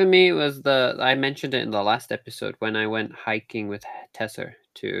 I think for me, it was I mentioned it in the last episode when I went hiking with Tesser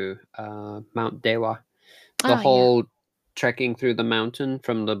to Mount Dewa. The whole trekking through the mountain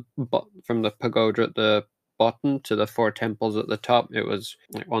from the pagoda at the bottom to the 4 temples at the top. It was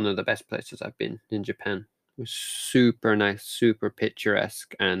like one of the best places I've been in Japan. It was super nice, super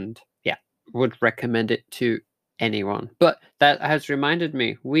picturesque, and would recommend it to anyone. But that has reminded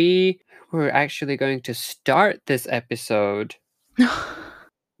me, we were actually going to start this episode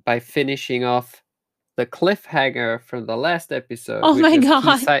by finishing off the cliffhanger from the last episode, Oh which my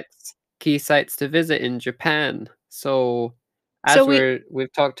is God. key sites to visit in Japan. So So as we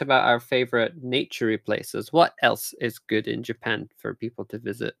we've talked about our favorite naturey places, what else is good in Japan for people to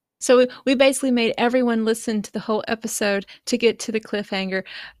visit? so we basically made everyone listen to the whole episode to get to the cliffhanger.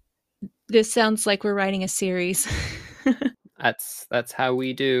 This sounds like we're writing a series. That's how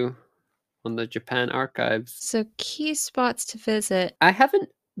we do on the Japan archives. So key spots to visit. I haven't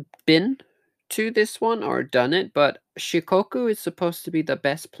been to this one or done it, but Shikoku is supposed to be the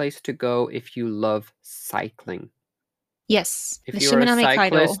best place to go if you love cycling. Yes, If the you're a Shimanami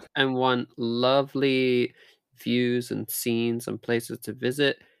Kaido. cyclist and want lovely views and scenes and places to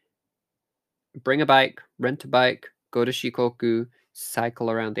visit, bring a bike, rent a bike, go to Shikoku, cycle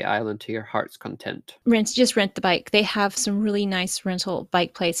around the island to your heart's content. Just rent the bike. They have some really nice rental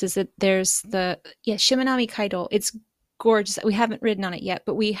bike places. There's the Shimanami Kaido. It's gorgeous. We haven't ridden on it yet,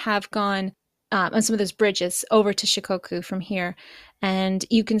 but we have gone on some of those bridges over to Shikoku from here, and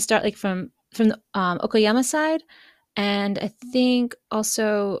you can start like from the Okayama side, and I think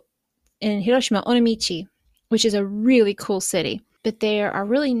also in Hiroshima Onomichi, which is a really cool city. But there are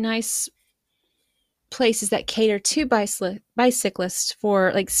really nice places that cater to bicyclists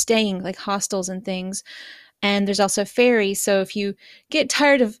for like staying, like hostels and things. And there's also ferries, so if you get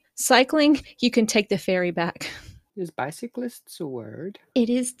tired of cycling, you can take the ferry back. Is bicyclists a word? It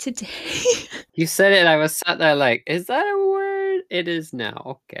is today. You said it and I was sat there like, is that a word? It is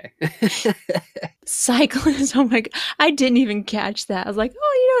now. Okay. Cyclist. Oh my God. I didn't even catch that. I was like,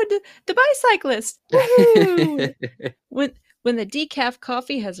 oh, the bicyclist. Woohoo! when the decaf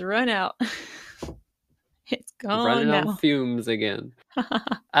coffee has run out. It's gone Running on now. fumes again.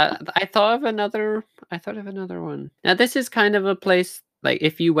 I thought of another one. Now this is kind of a place, like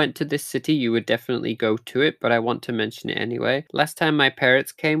if you went to this city, you would definitely go to it, but I want to mention it anyway. Last time my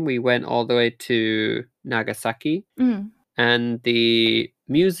parents came, we went all the way to Nagasaki, and the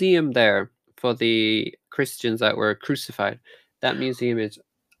museum there for the Christians that were crucified. That museum is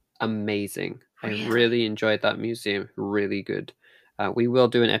amazing. Really? I really enjoyed that museum. Really good. We will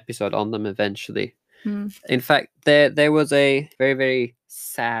do an episode on them eventually. In fact, there was a very, very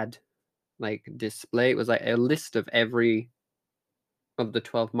sad like display. It was like a list of every of the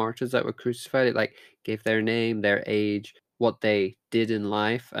 12 martyrs that were crucified. It like gave their name, their age, what they did in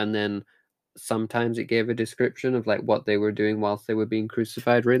life, and then sometimes it gave a description of like what they were doing whilst they were being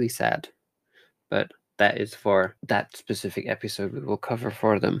crucified. Really sad. But that is for that specific episode we will cover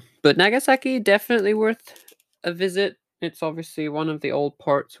for them. But Nagasaki, definitely worth a visit. It's obviously one of the old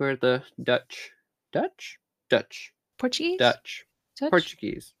ports where the Dutch, Portuguese? Dutch,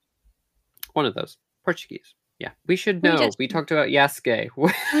 Portuguese. One of those. Portuguese. Yeah. We should Maybe know. Dutch. We talked about Yasuke.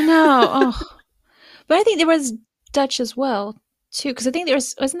 I know. Oh. But I think there was Dutch as well, too, because I think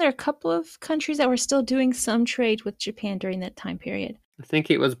wasn't there a couple of countries that were still doing some trade with Japan during that time period? I think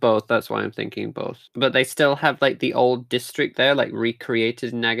it was both. That's why I'm thinking both. But they still have like the old district there, like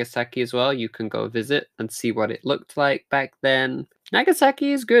recreated in Nagasaki as well. You can go visit and see what it looked like back then.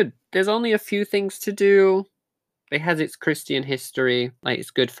 Nagasaki is good. There's only a few things to do. It has its Christian history. Like it's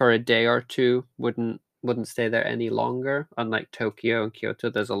good for a day or two. Wouldn't stay there any longer. Unlike Tokyo and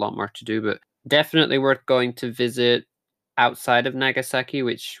Kyoto, there's a lot more to do, but definitely worth going to visit outside of Nagasaki,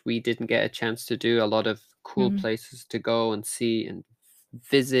 which we didn't get a chance to do. A lot of cool places to go and see and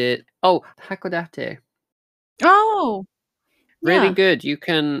visit. Oh, Hakodate. Oh, really yeah. good. You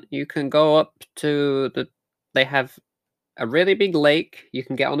can go up to they have a really big lake. You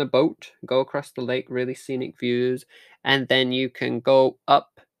can get on a boat, go across the lake, really scenic views, and then you can go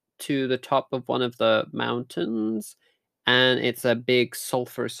up to the top of one of the mountains, and it's a big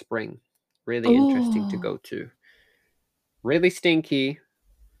sulfur spring. Really interesting to go to. Really stinky.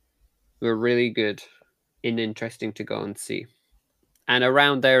 We're really good and interesting to go and see. And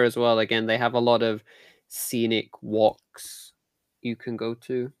around there as well, again, they have a lot of scenic walks you can go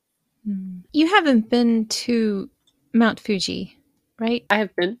to. You haven't been to Mount Fuji, right? I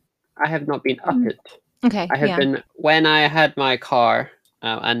have been. I have not been up it. Okay, I have been when I had my car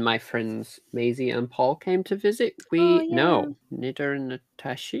and my friends Maisie and Paul came to visit. No, Nidar and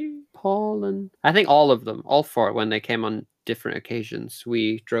Natashi, Paul, and I think all of them, all four, when they came on different occasions,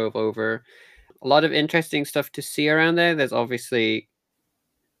 we drove over. A lot of interesting stuff to see around there. There's obviously,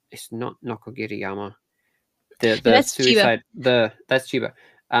 it's not Nokogiriyama. That's suicide. That's Chiba.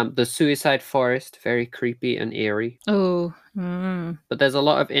 The suicide forest, very creepy and eerie. Oh. But there's a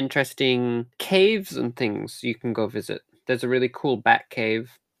lot of interesting caves and things you can go visit. There's a really cool bat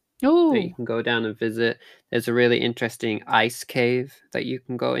cave. that you Oh, can go down and visit. There's a really interesting ice cave that you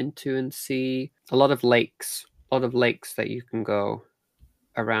can go into and see. A lot of lakes. A lot of lakes that you can go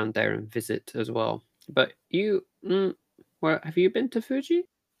around there and visit as well. But where have you been to Fuji?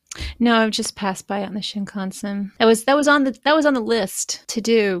 no, I've just passed by on the Shinkansen. That was on the list to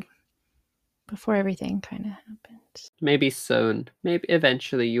do before everything kind of happened. Maybe soon. Maybe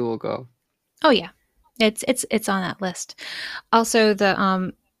eventually you will go. Oh yeah, it's on that list. Also,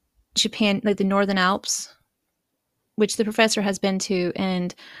 the Japan, like the Northern Alps, which the professor has been to,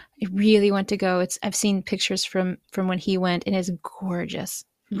 and I really want to go. I've seen pictures from when he went, and it's gorgeous.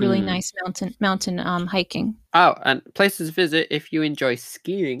 Really Mm. nice mountain hiking. Oh, and places to visit if you enjoy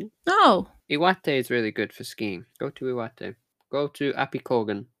skiing. Oh, Iwate is really good for skiing. Go to Iwate. Go to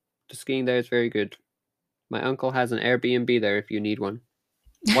Apikogan. The skiing there is very good. My uncle has an Airbnb there if you need one.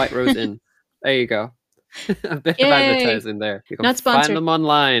 White Rose Inn. There you go. A bit of yay! advertising there. You can Not find sponsored. them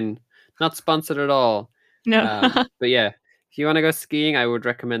online. Not sponsored at all. No. But yeah, if you want to go skiing, I would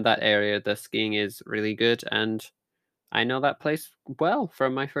recommend that area. The skiing is really good, and I know that place well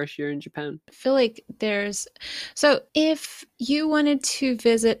from my first year in Japan. I feel like so if you wanted to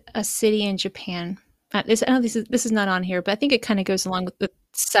visit a city in Japan, I know this is not on here, but I think it kind of goes along with the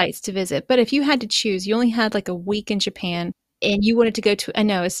sites to visit. But if you had to choose, you only had like a week in Japan, and you wanted to go to, I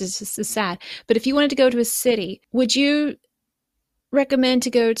know this is sad, but if you wanted to go to a city, would you recommend to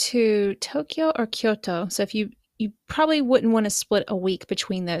go to Tokyo or Kyoto? So if you probably wouldn't want to split a week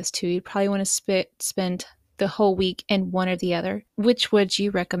between those two. You'd probably want to spend the whole week in one or the other. Which would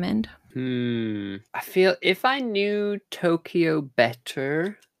you recommend? I feel if I knew Tokyo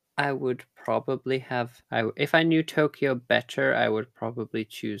better, I would probably if I knew Tokyo better, I would probably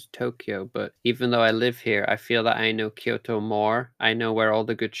choose Tokyo. But even though I live here, I feel that I know Kyoto more. I know where all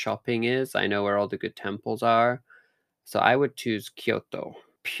the good shopping is. I know where all the good temples are. So I would choose Kyoto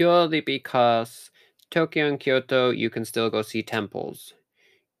purely because Tokyo and Kyoto, you can still go see temples.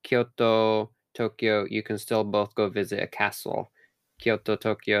 Kyoto, Tokyo, you can still both go visit a castle. Kyoto,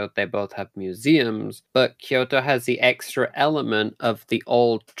 Tokyo, they both have museums, but Kyoto has the extra element of the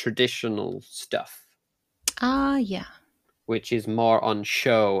old traditional stuff, Ah, yeah. which is more on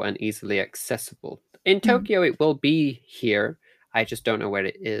show and easily accessible. In Mm. Tokyo, it will be here. I just don't know where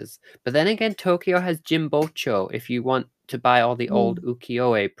it is. But then again, Tokyo has Jimbocho if you want to buy all the old Ooh.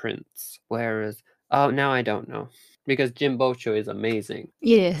 ukiyo-e prints. Whereas, oh, now I don't know because Jimbocho is amazing. It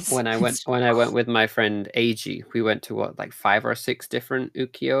is. When I went with my friend Eiji, we went to what, like 5 or 6 different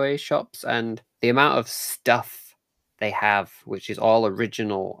ukiyo-e shops, and the amount of stuff they have, which is all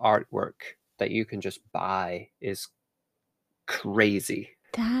original artwork that you can just buy, is crazy.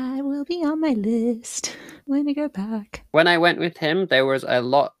 That will be on my list when I go back. When I went with him, there was a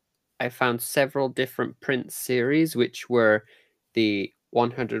lot. I found several different print series, which were the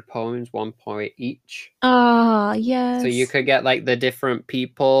 100 poems, 1 poem each. Ah, So you yes. could get like the different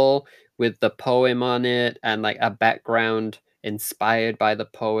people with the poem on it and like a background inspired by the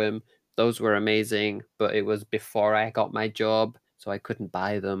poem. Those were amazing, but it was before I got my job, so I couldn't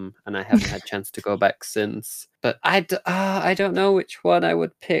buy them, and I haven't had a chance to go back since. But I don't know which one I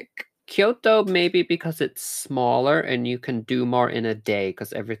would pick. Kyoto, maybe because it's smaller and you can do more in a day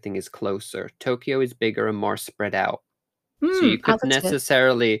because everything is closer. Tokyo is bigger and more spread out. So Oh, that's good.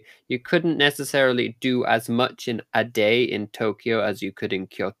 you couldn't necessarily do as much in a day in Tokyo as you could in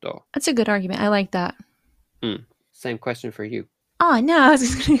Kyoto. That's a good argument. I like that. Same question for you. Oh, no,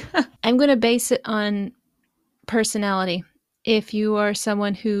 I'm going to base it on personality. If you are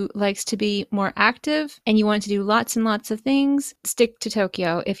someone who likes to be more active and you want to do lots and lots of things, stick to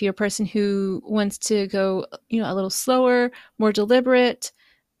Tokyo. If you're a person who wants to go, a little slower, more deliberate,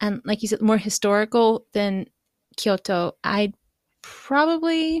 and like you said, more historical, then Kyoto. I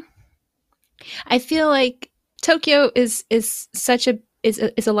feel like Tokyo is such a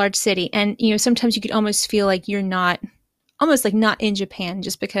is a large city, and sometimes you could almost feel like you're not almost like not in Japan,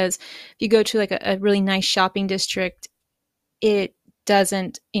 just because if you go to like a really nice shopping district, it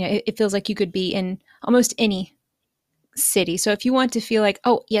doesn't, it feels like you could be in almost any city. So if you want to feel like,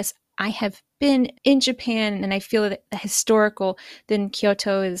 oh yes, I have been in Japan and I feel that historical, then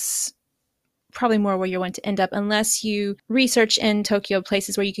Kyoto is probably more where you want to end up, unless you research in Tokyo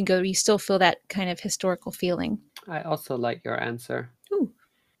places where you can go, you still feel that kind of historical feeling. I also like your answer. Ooh.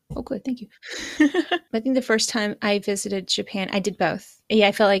 Oh, good. Thank you. I think the first time I visited Japan, I did both. Yeah,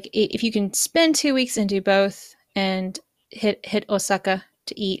 I felt like if you can spend 2 weeks and do both and hit Osaka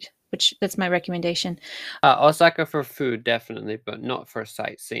to eat, which that's my recommendation. Osaka for food, definitely, but not for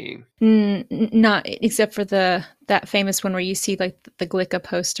sightseeing. Not except for that famous one where you see like the Glicka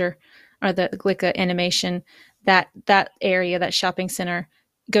poster or the Glicka animation. That area, that shopping center,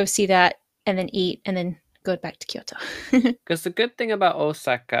 go see that and then eat and then go back to Kyoto. Because the good thing about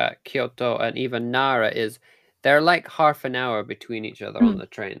Osaka, Kyoto, and even Nara is they're like half an hour between each other on the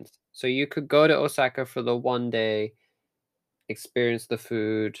trains. So you could go to Osaka for the one day, experience the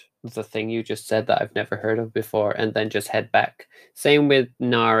food, the thing you just said that I've never heard of before, and then just head back. Same with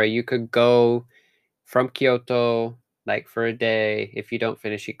Nara. You could go from Kyoto like for a day. If you don't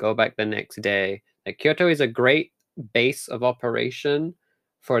finish, you go back the next day. Like Kyoto is a great base of operation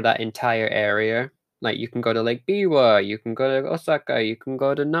for that entire area. Like you can go to Lake Biwa, you can go to Osaka, you can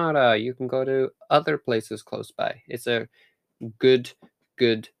go to Nara, you can go to other places close by. It's a good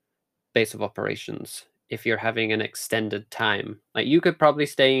base of operations if you're having an extended time. Like you could probably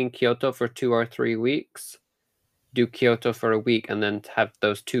stay in Kyoto for 2 or 3 weeks, do Kyoto for a week, and then have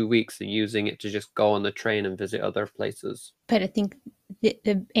those 2 weeks using it to just go on the train and visit other places. But I think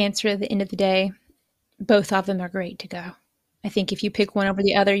the answer at the end of the day, both of them are great to go. I think if you pick one over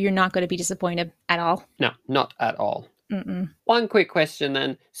the other, you're not going to be disappointed at all. No, not at all. Mm-mm. One quick question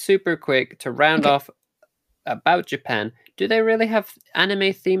then, super quick, to round off about Japan. Do they really have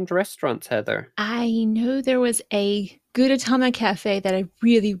anime-themed restaurants, Heather? I know there was a Gudetama Cafe that I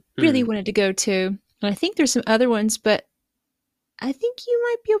really wanted to go to. And I think there's some other ones, but I think you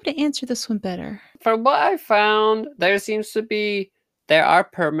might be able to answer this one better. From what I found, there are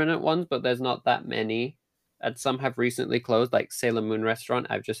permanent ones, but there's not that many. And some have recently closed, like Sailor Moon Restaurant,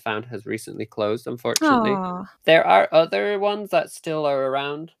 I've just found has recently closed, unfortunately. Aww. There are other ones that still are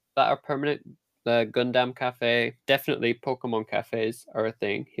around that are permanent. The Gundam Cafe, definitely Pokemon cafes are a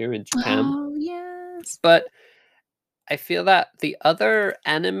thing here in Japan. Oh, yes. But I feel that the other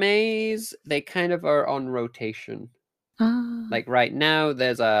animes, they kind of are on rotation. Like right now,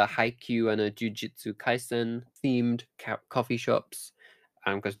 there's a Haikyuu and a Jujutsu Kaisen themed coffee shops.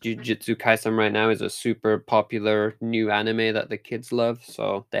 Because Jujutsu Kaisen right now is a super popular new anime that the kids love.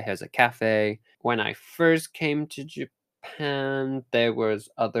 So there has a cafe. When I first came to Japan, there was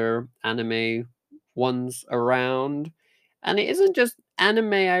other anime ones around. And it isn't just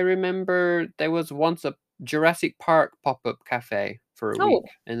anime. I remember there was once a Jurassic Park pop-up cafe for a week,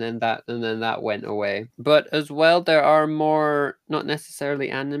 and then that went away. But as well, there are more, not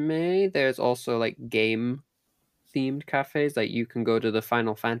necessarily anime. There's also like game themed cafes. Like you can go to the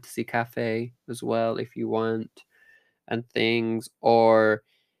Final Fantasy cafe as well if you want, and things. Or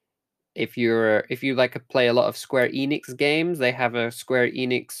if you like to play a lot of Square Enix games, they have a Square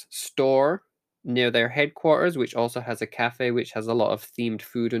Enix store near their headquarters, which also has a cafe which has a lot of themed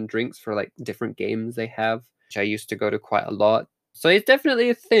food and drinks for like different games they have, which I used to go to quite a lot. So it's definitely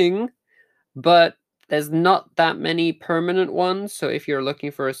a thing, but there's not that many permanent ones. So if you're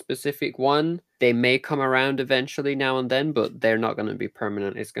looking for a specific one, they may come around eventually now and then, but they're not going to be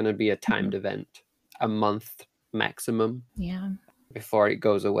permanent. It's going to be a timed event, a month maximum. Yeah. Before it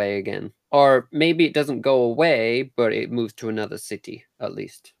goes away again. Or maybe it doesn't go away, but it moves to another city, at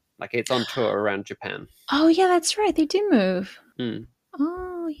least. Like it's on tour around Japan. Oh, yeah, that's right. They do move. Hmm.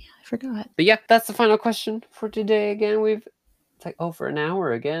 Oh, yeah, I forgot. But yeah, that's the final question for today again. It's like over an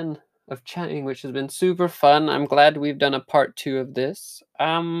hour again of chatting, which has been super fun. I'm glad we've done a part 2 of this.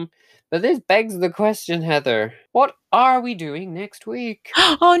 But this begs the question, Heather. What are we doing next week?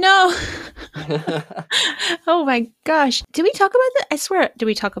 Oh, no. Oh, my gosh. Did we talk about this? I swear, did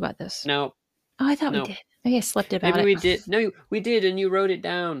we talk about this? No. Oh, I thought we did. Maybe I slept about it. Maybe we did. No, we did, and you wrote it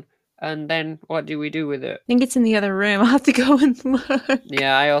down. And then what do we do with it? I think it's in the other room. I'll have to go and look.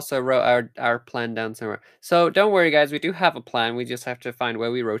 Yeah, I also wrote our plan down somewhere. So don't worry, guys. We do have a plan. We just have to find where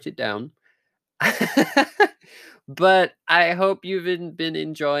we wrote it down. But I hope you've been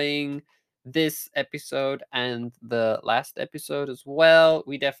enjoying this episode and the last episode as well.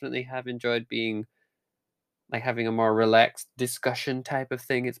 We definitely have enjoyed being like having a more relaxed discussion type of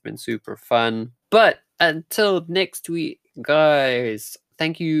thing. It's been super fun. But until next week, guys,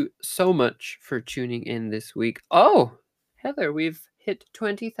 thank you so much for tuning in this week. Oh, Heather, we've hit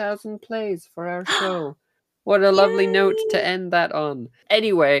 20,000 plays for our show. What a lovely note to end that on.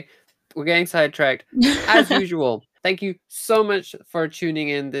 Anyway, we're getting sidetracked. As usual, thank you so much for tuning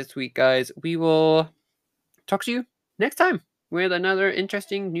in this week, guys. We will talk to you next time with another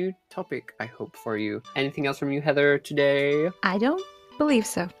interesting new topic, I hope, for you. Anything else from you, Heather, today? I don't believe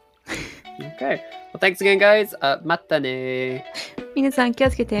so. Okay. Well, thanks again, guys. またね。皆さん気を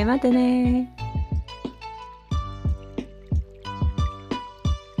つけて、またね。